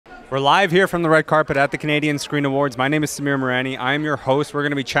We're live here from the red carpet at the Canadian Screen Awards. My name is Samir Mourani. I am your host. We're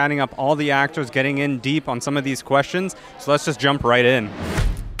going to be chatting up all the actors, getting in deep on some of these questions. So let's just jump right in.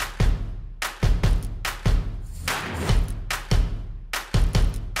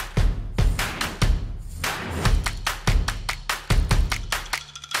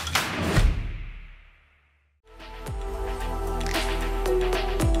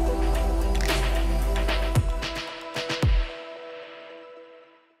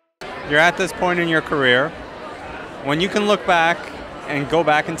 You're at this point in your career when you can look back and go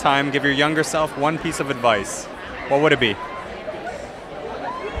back in time, give your younger self one piece of advice. What would it be?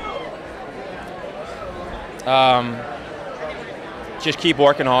 Just keep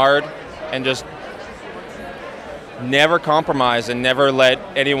working hard and just never compromise and never let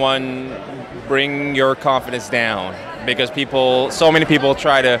anyone bring your confidence down, because so many people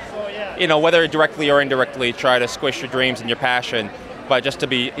try to, whether directly or indirectly, try to squish your dreams and your passion. But just to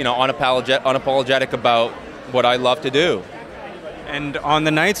be, unapologetic about what I love to do. And on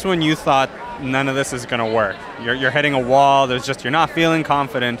the nights when you thought none of this is going to work, you're hitting a wall, you're not feeling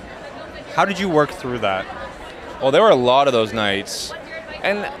confident, how did you work through that? Well, there were a lot of those nights.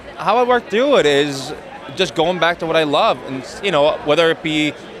 And how I worked through it is just going back to what I love. And, whether it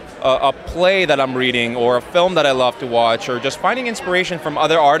be a play that I'm reading or a film that I love to watch, or just finding inspiration from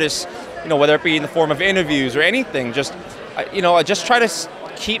other artists, whether it be in the form of interviews or anything, I just try to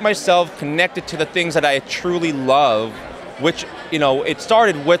keep myself connected to the things that I truly love, which, it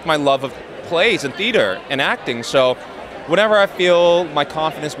started with my love of plays and theater and acting. So whenever I feel my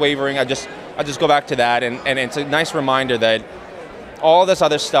confidence wavering, I just go back to that. And it's a nice reminder that all this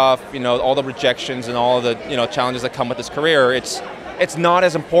other stuff, all the rejections and all the, challenges that come with this career, it's not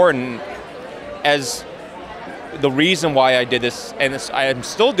as important as the reason why I did this. And I am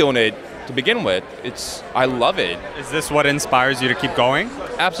still doing it. To begin with, I love it. Is this what inspires you to keep going?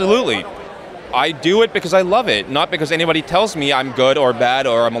 Absolutely. I do it because I love it, not because anybody tells me I'm good or bad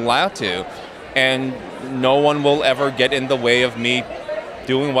or I'm allowed to. And no one will ever get in the way of me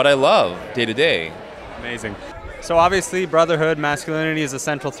doing what I love day to day. Amazing. So obviously brotherhood, masculinity is a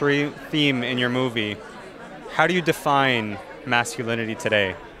central theme in your movie. How do you define masculinity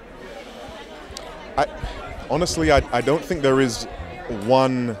today? Honestly, I don't think there is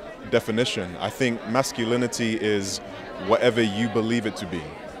one definition. I think masculinity is whatever you believe it to be.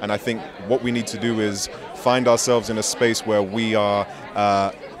 And I think what we need to do is find ourselves in a space where we are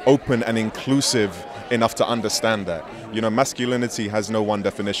open and inclusive enough to understand that. Masculinity has no one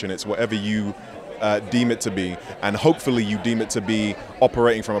definition. It's whatever you deem it to be. And hopefully you deem it to be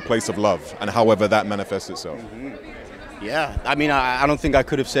operating from a place of love, and however that manifests itself. Mm-hmm. Yeah, I don't think I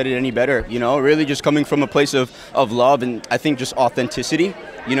could have said it any better, really just coming from a place of love, and I think just authenticity,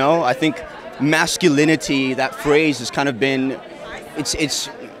 I think masculinity, that phrase has kind of been, it's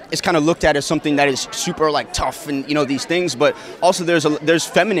kind of looked at as something that is super tough and, these things, but also there's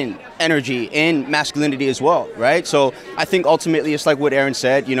feminine energy in masculinity as well, right? So I think ultimately it's like what Aaron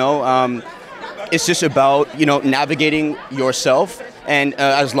said, it's just about, navigating yourself, and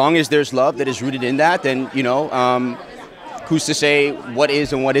as long as there's love that is rooted in that, then, who's to say what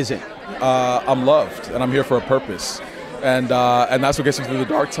is and what isn't? I'm loved, and I'm here for a purpose, and that's what gets me through the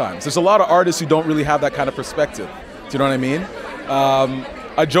dark times. There's a lot of artists who don't really have that kind of perspective. Do you know what I mean?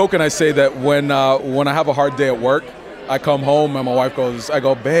 I joke and I say that when I have a hard day at work, I come home and my wife goes,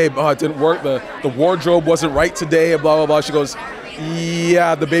 babe, it didn't work. The wardrobe wasn't right today, and blah blah blah. She goes,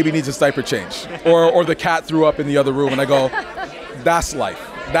 yeah, the baby needs a diaper change, or the cat threw up in the other room, and I go, that's life.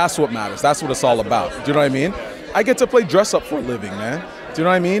 That's what matters. That's what it's all about. Do you know what I mean? I get to play dress up for a living, man. Do you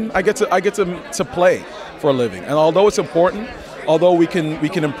know what I mean? I get to play for a living. And although it's important, although we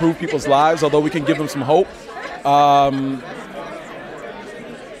can improve people's lives, although we can give them some hope,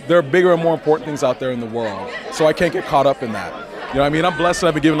 there are bigger and more important things out there in the world. So I can't get caught up in that. You know what I mean? I'm blessed that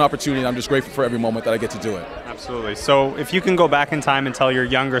I've been given an opportunity, and I'm just grateful for every moment that I get to do it. Absolutely. So if you can go back in time and tell your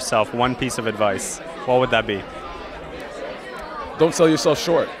younger self one piece of advice, what would that be? Don't sell yourself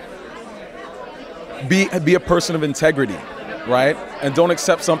short. Be a person of integrity, right? And don't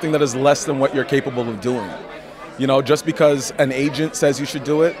accept something that is less than what you're capable of doing. Just because an agent says you should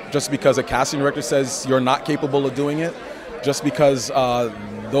do it, just because a casting director says you're not capable of doing it, just because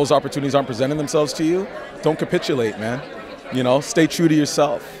those opportunities aren't presenting themselves to you, don't capitulate, man. Stay true to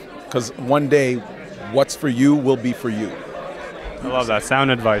yourself, because one day what's for you will be for you. I love that.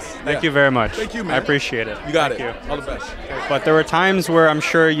 Sound advice. Thank you very much. Thank you, man. I appreciate it. You got Thank it. All the best. But there were times where I'm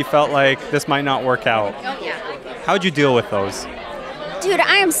sure you felt like this might not work out. Oh, yeah. How'd you deal with those? Dude,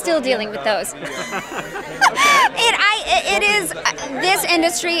 I am still dealing with those. This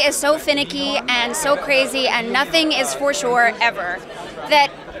industry is so finicky and so crazy, and nothing is for sure ever,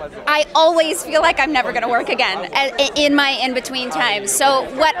 that I always feel like I'm never going to work again in my in-between times. So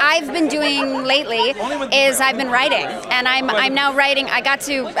what I've been doing lately is I've been writing, and I'm now writing. I got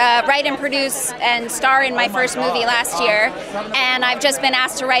to write and produce and star in my first movie last year, and I've just been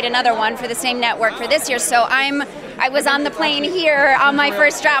asked to write another one for the same network for this year. So I was on the plane here on my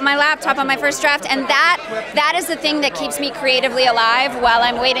first draft, my laptop on my first draft, and that is the thing that keeps me creatively alive while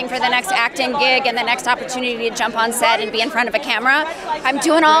I'm waiting for the next acting gig and the next opportunity to jump on set and be in front of a camera. I'm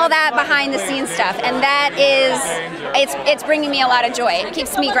doing all that behind the scenes stuff, and that is, it's bringing me a lot of joy. It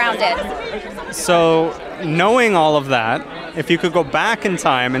keeps me grounded. So, knowing all of that, if you could go back in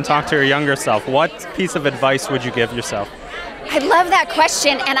time and talk to your younger self, what piece of advice would you give yourself? I love that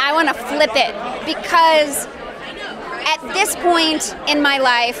question, and I want to flip it, because at this point in my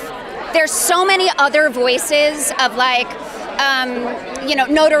life, there's so many other voices of like,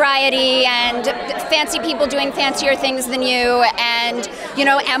 notoriety and fancy people doing fancier things than you, and,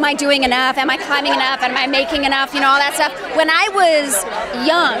 am I doing enough? Am I climbing enough? Am I making enough? All that stuff. When I was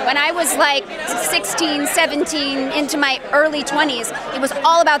young, when I was like 16, 17, into my early 20s, it was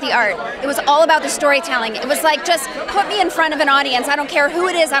all about the art. It was all about the storytelling. It was like, just put me in front of an audience. I don't care who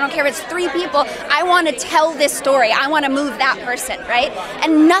it is. I don't care if it's 3 people. I want to tell this story. I want to move that person, right?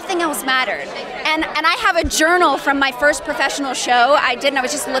 And nothing else mattered. And I have a journal from my first professional show I did, and I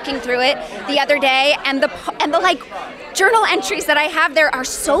was just looking through it the other day, and the like journal entries that I have there are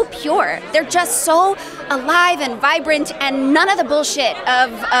so pure. They're just so alive and vibrant, and none of the bullshit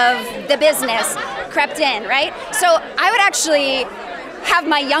of the business crept in, right? So I would actually have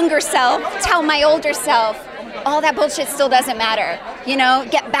my younger self tell my older self, all that bullshit still doesn't matter.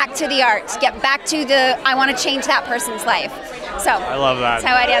 Get back to the art. Get back to I want to change that person's life. So I love that. That's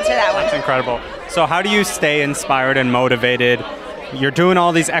how I'd answer that one. That's incredible. So how do you stay inspired and motivated? You're doing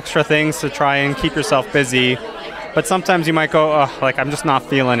all these extra things to try and keep yourself busy, but sometimes you might go, I'm just not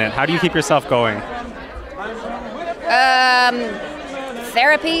feeling it. How do you keep yourself going?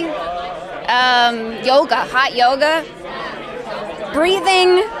 Therapy, yoga, hot yoga,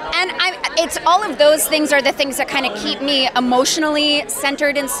 breathing, and it's all of those things are the things that kind of keep me emotionally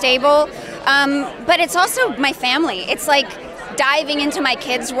centered and stable. But it's also my family. It's like diving into my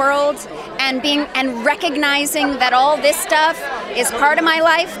kids' world and recognizing that all this stuff is part of my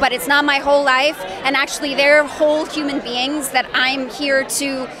life, but it's not my whole life. And actually, they're whole human beings that I'm here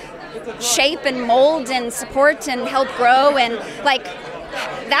to shape and mold and support and help grow. And like,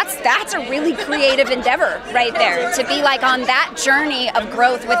 that's a really creative endeavor right there, to be like on that journey of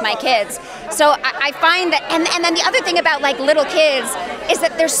growth with my kids. So I find that, and then the other thing about like little kids is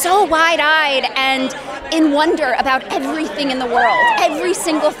that they're so wide-eyed and in wonder about everything in the world, every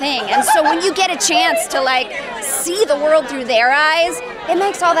single thing. And so when you get a chance to like see the world through their eyes, it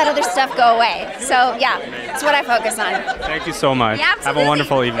makes all that other stuff go away. So yeah, that's what I focus on. Thank you so much. Yeah, have a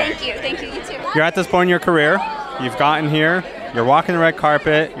wonderful evening. Thank you, you too. You're at this point in your career, you've gotten here, you're walking the red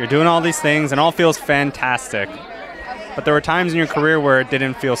carpet, you're doing all these things, and all feels fantastic. But there were times in your career where it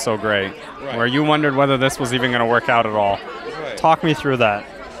didn't feel so great, where you wondered whether this was even going to work out at all. Talk me through that.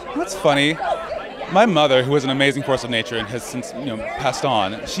 That's funny. My mother, who was an amazing force of nature and has since passed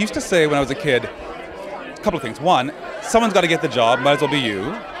on, she used to say when I was a kid, a couple of things. One, someone's got to get the job, might as well be you.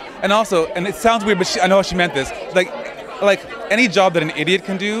 And also, and it sounds weird, but I know how she meant this, like any job that an idiot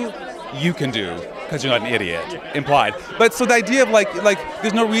can do, you can do, because you're not an idiot, implied. But so the idea of like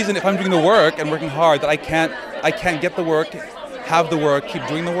there's no reason if I'm doing the work and working hard that I can't get the work, have the work, keep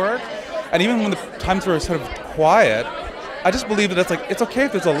doing the work. And even when the times were sort of quiet, I just believe that it's okay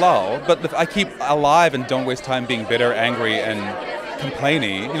if there's a lull, but if I keep alive and don't waste time being bitter, angry, and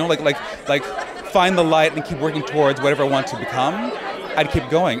complaining, like find the light and keep working towards whatever I want to become, I'd keep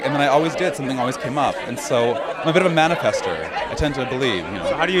going. And then I always did, something always came up. And so I'm a bit of a manifester, I tend to believe.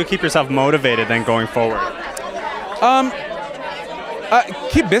 So how do you keep yourself motivated then going forward?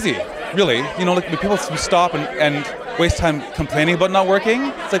 Keep busy, really. Like when people stop and waste time complaining about not working,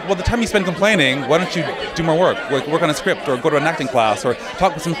 it's like, well, the time you spend complaining, why don't you do more work? Work on a script, or go to an acting class, or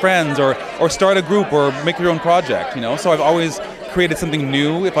talk with some friends, or start a group, or make your own project, So I've always created something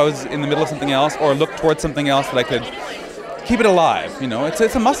new if I was in the middle of something else, or look towards something else that I could keep it alive.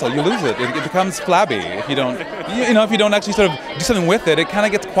 It's a muscle. You lose it. It becomes flabby if you don't. If you don't actually sort of do something with it, it kind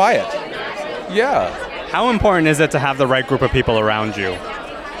of gets quiet. Yeah. How important is it to have the right group of people around you?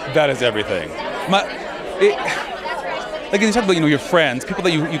 That is everything. Like you talk about, your friends, people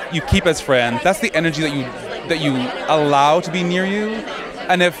that you keep as friends. That's the energy that you allow to be near you.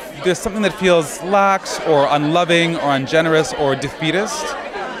 And if there's something that feels lax or unloving or ungenerous or defeatist,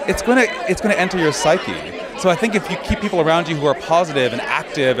 it's going to enter your psyche. So I think if you keep people around you who are positive and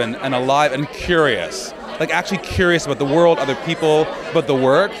active and alive and curious, like actually curious about the world, other people, about the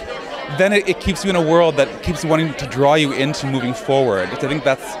work, then it keeps you in a world that keeps wanting to draw you into moving forward. I think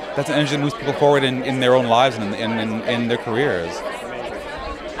that's an energy that moves people forward in their own lives and in their careers.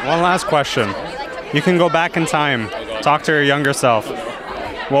 One last question. You can go back in time, talk to your younger self.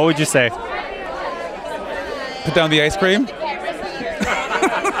 What would you say? Put down the ice cream?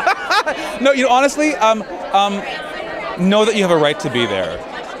 No, honestly, know that you have a right to be there.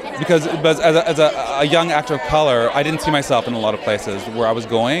 Because as a young actor of color, I didn't see myself in a lot of places where I was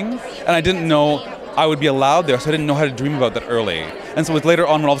going, and I didn't know I would be allowed there, so I didn't know how to dream about that early. And so it was later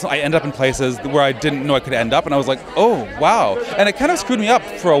on when all of a sudden I ended up in places where I didn't know I could end up, and I was like, oh, wow. And it kind of screwed me up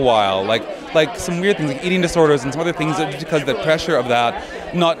for a while, like some weird things, like eating disorders and some other things, just because of the pressure of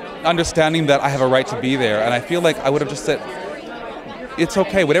that, not understanding that I have a right to be there. And I feel like I would have just said, it's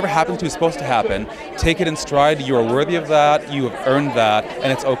okay, whatever happens to you is supposed to happen. Take it in stride, you are worthy of that, you have earned that,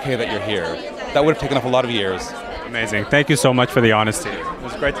 and it's okay that you're here. That would have taken up a lot of years. Amazing. Thank you so much for the honesty. It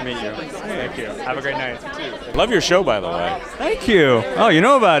was great to meet you. Thank you. Have a great night. Love your show, by the way. Thank you. Oh, you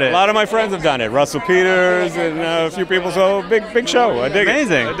know about it. A lot of my friends have done it. Russell Peters and a few people. So big show. I dig it.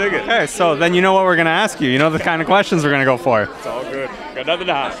 Amazing. I dig it. Okay, so then you know what we're going to ask you. You know the kind of questions we're going to go for. It's all good. Got nothing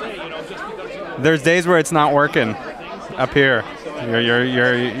to hide. There's days where it's not working up here.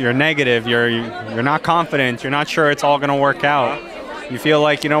 You're negative. You're not confident. You're not sure it's all going to work out. You feel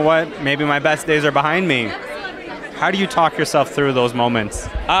like, you know what? Maybe my best days are behind me. How do you talk yourself through those moments?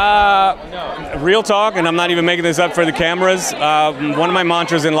 Real talk, and I'm not even making this up for the cameras. One of my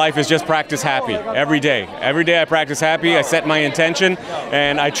mantras in life is just practice happy every day. Every day I practice happy. I set my intention,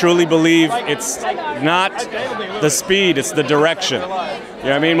 and I truly believe it's not the speed, it's the direction. You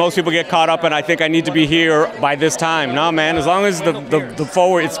know what I mean? Most people get caught up and I think I need to be here by this time. No, man, as long as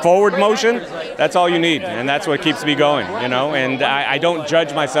it's forward motion, that's all you need. And that's what keeps me going, you know? And I don't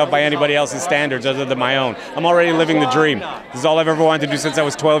judge myself by anybody else's standards other than my own. I'm already living the dream. This is all I've ever wanted to do since I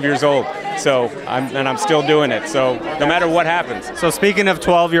was 12 years old. So, I'm still doing it. So, no matter what happens. So speaking of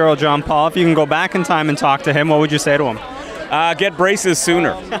 12-year-old John Paul, if you can go back in time and talk to him, what would you say to him? Get braces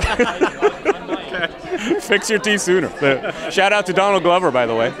sooner. Fix your teeth sooner. Shout out to Donald Glover, by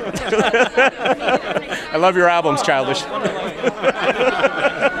the way. I love your albums, Childish.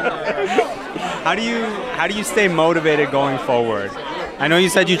 How do you stay motivated going forward? I know you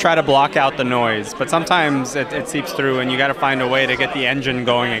said you try to block out the noise, but sometimes it seeps through and you got to find a way to get the engine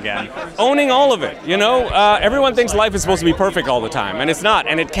going again. Owning all of it, you know? Everyone thinks life is supposed to be perfect all the time, and it's not,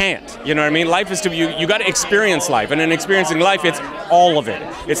 and it can't. You know what I mean? Life is you got to experience life, and in experiencing life, it's all of it.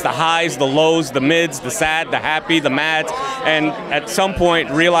 It's the highs, the lows, the mids, the sad, the happy, the mads, and at some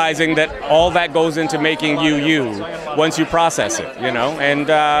point realizing that all that goes into making you once you process it, you know? And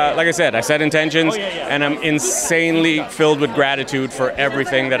like I said, I set intentions, and I'm insanely filled with gratitude for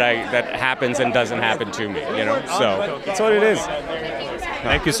everything that happens and doesn't happen to me, you know? So that's what it is.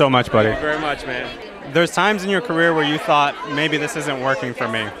 Thank you so much, buddy. Thank you very much, man. There's times in your career where you thought, maybe this isn't working for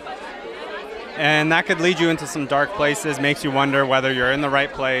me. And that could lead you into some dark places, makes you wonder whether you're in the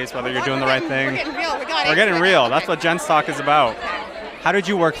right place, whether you're doing the right thing. We're getting real. We're getting real. That's what Gents Talk is about. How did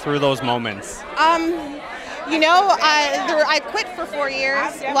you work through those moments? You know, I quit for 4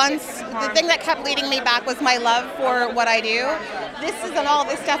 years. Once, the thing that kept leading me back was my love for what I do. All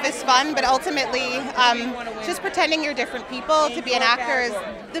this stuff is fun, but ultimately, just pretending you're different people to be an actor is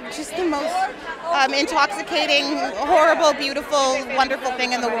just the most intoxicating, horrible, beautiful, wonderful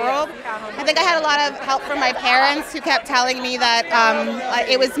thing in the world. I think I had a lot of help from my parents who kept telling me that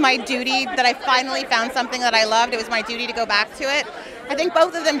it was my duty, that I finally found something that I loved. It was my duty to go back to it. I think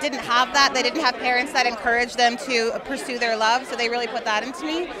both of them didn't have that. They didn't have parents that encouraged them to pursue their love, so they really put that into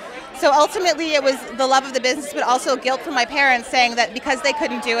me. So ultimately it was the love of the business, but also guilt from my parents saying that because they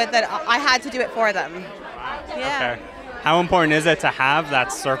couldn't do it, that I had to do it for them. Yeah. Okay. How important is it to have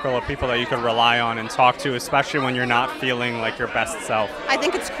that circle of people that you can rely on and talk to, especially when you're not feeling like your best self? I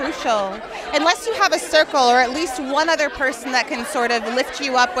think it's crucial. Unless you have a circle or at least one other person that can sort of lift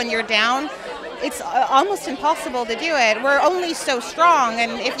you up when you're down, it's almost impossible to do it. We're only so strong,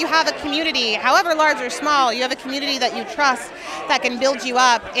 and if you have a community, however large or small, you have a community that you trust that can build you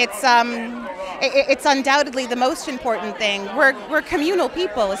up, it's undoubtedly the most important thing. We're communal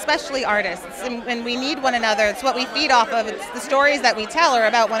people, especially artists, and we need one another. It's what we feed off of. It's the stories that we tell are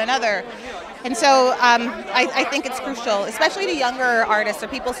about one another. And so I think it's crucial, especially to younger artists or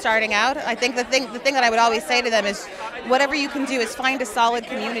people starting out. I think the thing that I would always say to them is whatever you can do is find a solid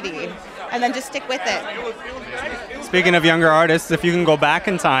community and then just stick with it. Speaking of younger artists, if you can go back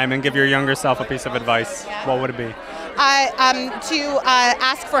in time and give your younger self a piece of advice, what would it be? To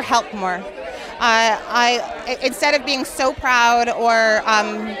ask for help more. Instead of being so proud or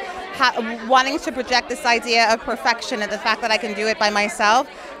wanting to project this idea of perfection and the fact that I can do it by myself,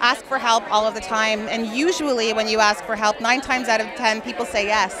 ask for help all of the time. And usually when you ask for help, 9 times out of 10, people say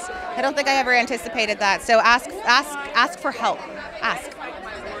yes. I don't think I ever anticipated that. So ask for help. Ask.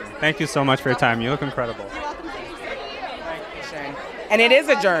 Thank you so much for your time. You look incredible. And it is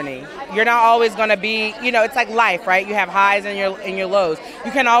a journey. You're not always going to be, it's like life, right? You have highs and your lows.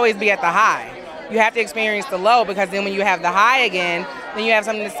 You can always be at the high. You have to experience the low, because then when you have the high again, then you have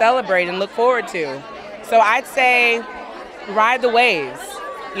something to celebrate and look forward to. So I'd say ride the waves.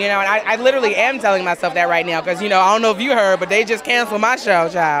 And I literally am telling myself that right now, because, I don't know if you heard, but they just canceled my show,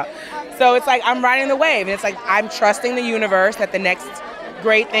 child. So it's like I'm riding the wave, and it's like I'm trusting the universe that the next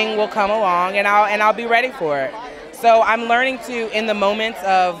great thing will come along, and I'll be ready for it. So I'm learning to, in the moments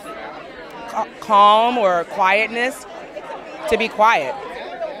of calm or quietness, to be quiet,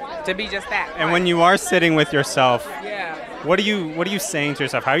 to be just that. And when you are sitting with yourself, yeah, what are you saying to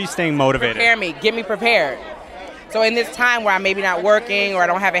yourself? How are you staying motivated? Prepare me, get me prepared. So in this time where I'm maybe not working or I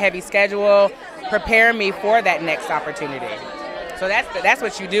don't have a heavy schedule, prepare me for that next opportunity. So that's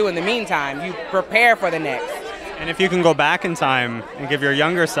what you do in the meantime. You prepare for the next. And if you can go back in time and give your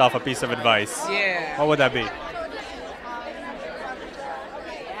younger self a piece of advice, yeah, what would that be?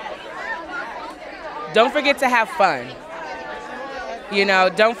 Don't forget to have fun.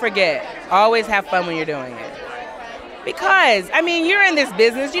 Don't forget. Always have fun when you're doing it. Because, you're in this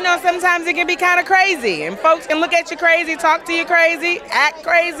business, sometimes it can be kind of crazy. And folks can look at you crazy, talk to you crazy, act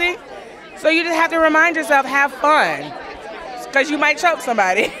crazy. So you just have to remind yourself, have fun. Because you might choke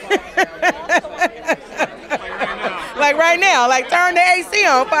somebody. Like right now, like turn the AC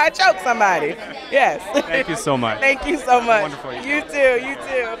on before I choke somebody. Yes. Thank you so much. Thank you so much. Wonderful. You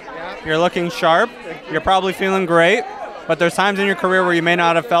too. You're looking sharp. You're probably feeling great. But there's times in your career where you may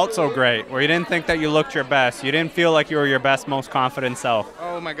not have felt so great, where you didn't think that you looked your best. You didn't feel like you were your best, most confident self.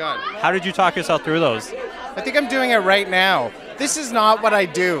 Oh my God. How did you talk yourself through those? I think I'm doing it right now. This is not what I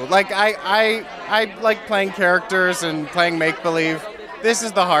do. Like I like playing characters and playing make-believe. This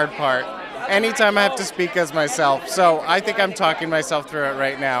is the hard part. Anytime I have to speak as myself. So I think I'm talking myself through it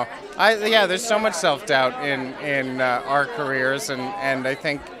right now. There's so much self-doubt in our careers, and I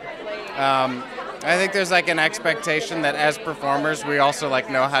think there's like an expectation that as performers we also like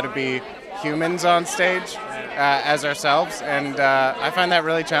know how to be humans on stage as ourselves, and I find that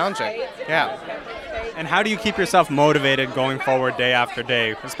really challenging. Yeah. And how do you keep yourself motivated going forward day after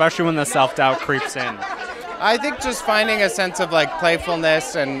day, especially when the self-doubt creeps in? I think just finding a sense of like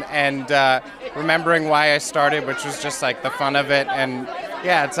playfulness and remembering why I started, which was just like the fun of it, and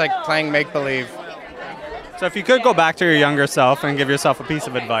yeah, it's like playing make-believe. So if you could go back to your younger self and give yourself a piece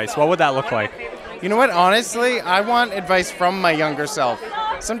of advice, what would that look like? You know what, honestly, I want advice from my younger self.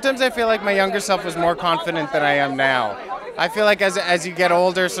 Sometimes I feel like my younger self was more confident than I am now. I feel like as you get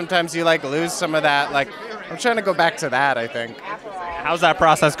older, sometimes you like lose some of that. Like, I'm trying to go back to that, I think. How's that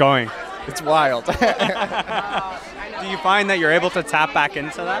process going? It's wild. Do you find that you're able to tap back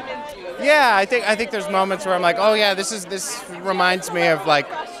into that? Yeah, I think there's moments where I'm like, oh yeah, this reminds me of like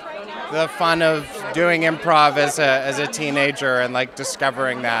the fun of doing improv as a teenager and like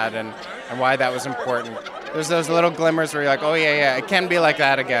discovering that and why that was important. There's those little glimmers where you're like, oh yeah, it can be like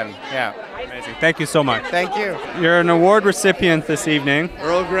that again. Yeah. Amazing. Thank you so much. Thank you. You're an award recipient this evening.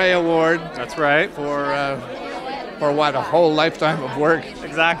 Earl Grey Award. That's right. For what, a whole lifetime of work?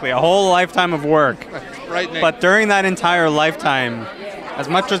 Exactly, a whole lifetime of work. Right, Nick. But during that entire lifetime, as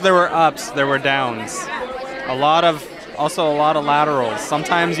much as there were ups, there were downs. Also a lot of laterals.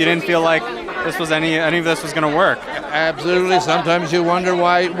 Sometimes you didn't feel like any of this was going to work. Absolutely. Sometimes you wonder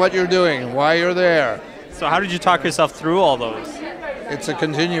what you're doing, why you're there. So how did you talk yourself through all those? It's a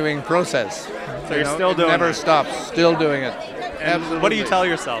continuing process. So you're still doing it? It never stops. Still doing it. And Absolutely. what do you tell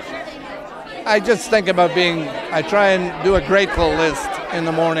yourself? I just think about I try and do a grateful list in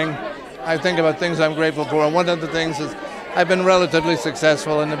the morning. I think about things I'm grateful for. And one of the things is I've been relatively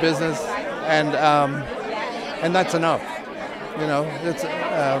successful in the business, and that's enough. It's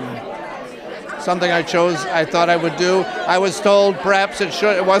something I thought I would do. I was told perhaps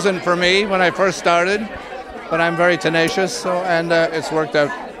it wasn't for me when I first started, but I'm very tenacious, and it's worked out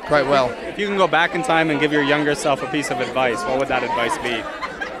quite well. If you can go back in time and give your younger self a piece of advice, what would that advice be?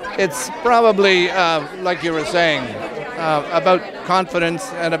 It's probably, like you were saying, about confidence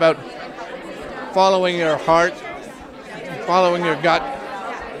and about following your heart, following your gut,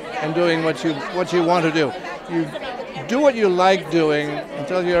 and doing what you want to do. You do what you like doing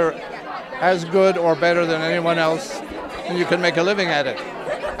until you're as good or better than anyone else, and you can make a living at it.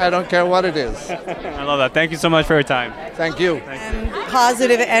 I don't care what it is. I love that. Thank you so much for your time. Thank you. And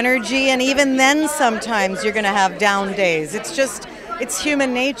positive energy, and even then sometimes you're going to have down days. It's It's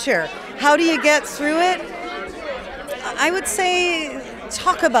human nature. How do you get through it? I would say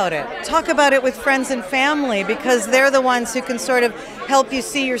talk about it. Talk about it with friends and family, because they're the ones who can sort of help you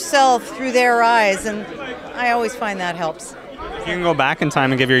see yourself through their eyes, and I always find that helps. If you can go back in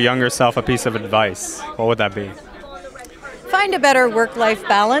time and give your younger self a piece of advice, what would that be? Find a better work-life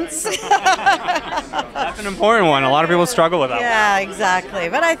balance. That's an important one. A lot of people struggle with that. Yeah, exactly.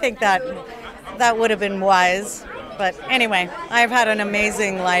 But I think that would have been wise. But anyway, I've had an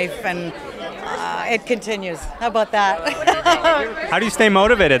amazing life, and it continues. How about that? How do you stay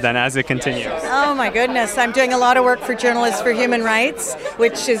motivated then as it continues? Oh my goodness, I'm doing a lot of work for Journalists for Human Rights,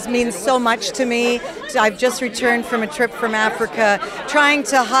 which means so much to me. I've just returned from a trip from Africa, trying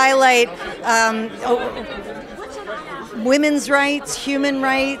to highlight women's rights, human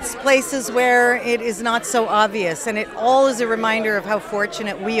rights, places where it is not so obvious. And it all is a reminder of how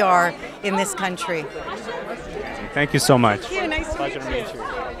fortunate we are in this country. Thank you so much. Thank you. Nice pleasure to meet you.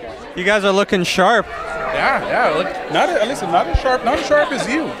 You guys are looking sharp. Yeah. Look, not as sharp as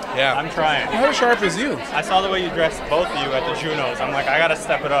you. Yeah. I'm trying. Not as sharp as you. I saw the way you dressed both of you at the Junos. I'm like, I gotta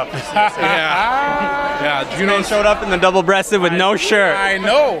step it up. Yeah. Junos showed up in the double-breasted with no shirt. I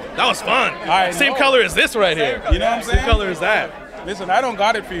know. That was fun. Same color as this right here. You know what I'm saying? Same color as that. Listen, I don't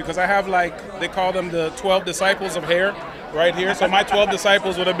got it for you because I have they call them the 12 disciples of hair right here. So my 12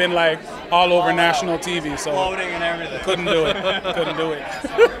 disciples would have been all over national TV. So floating and everything. Couldn't do it.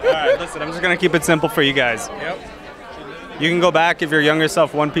 All right, listen, I'm just going to keep it simple for you guys. Yep. You can go back, give your younger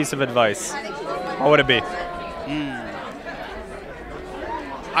self one piece of advice. What would it be?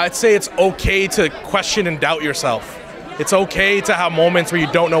 I'd say it's okay to question and doubt yourself. It's okay to have moments where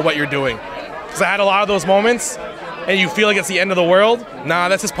you don't know what you're doing. Because I had a lot of those moments, and you feel like it's the end of the world. Nah,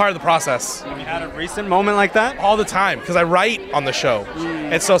 that's just part of the process. You had a recent moment like that? All the time, because I write on the show.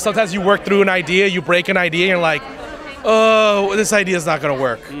 And so sometimes you work through an idea, you break an idea, and you're like, oh, this idea is not going to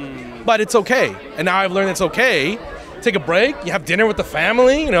work. But it's okay. And now I've learned it's okay. Take a break, you have dinner with the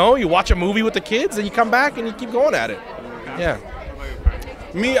family, you watch a movie with the kids, and you come back and you keep going at it. Yeah.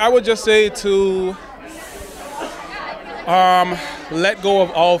 Me, I would just say to let go of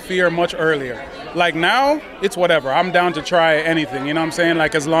all fear much earlier. Now, it's whatever. I'm down to try anything, you know what I'm saying?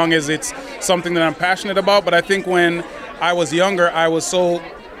 As long as it's something that I'm passionate about. But I think when I was younger, I was so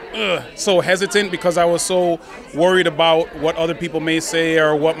hesitant because I was so worried about what other people may say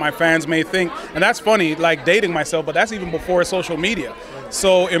or what my fans may think. And that's funny, dating myself, but that's even before social media.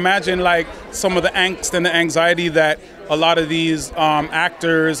 So imagine some of the angst and the anxiety that a lot of these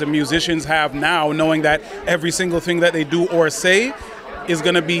actors and musicians have now, knowing that every single thing that they do or say is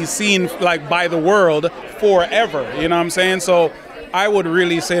going to be seen by the world forever, you know what I'm saying? So I would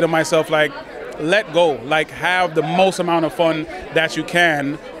really say to myself, let go, have the most amount of fun that you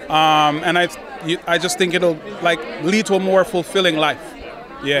can. And I just think it'll lead to a more fulfilling life.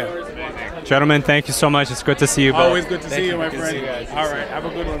 Yeah. Gentlemen, thank you so much. It's good to see you both. Always good to see you, my friend. All right, have a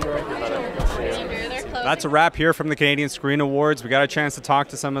good one, bro. That's a wrap here from the Canadian Screen Awards. We got a chance to talk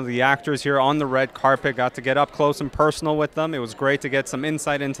to some of the actors here on the red carpet, got to get up close and personal with them. It was great to get some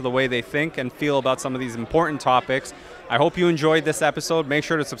insight into the way they think and feel about some of these important topics. I hope you enjoyed this episode. Make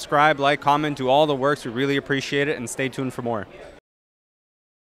sure to subscribe, like, comment, do all the works. We really appreciate it, and stay tuned for more.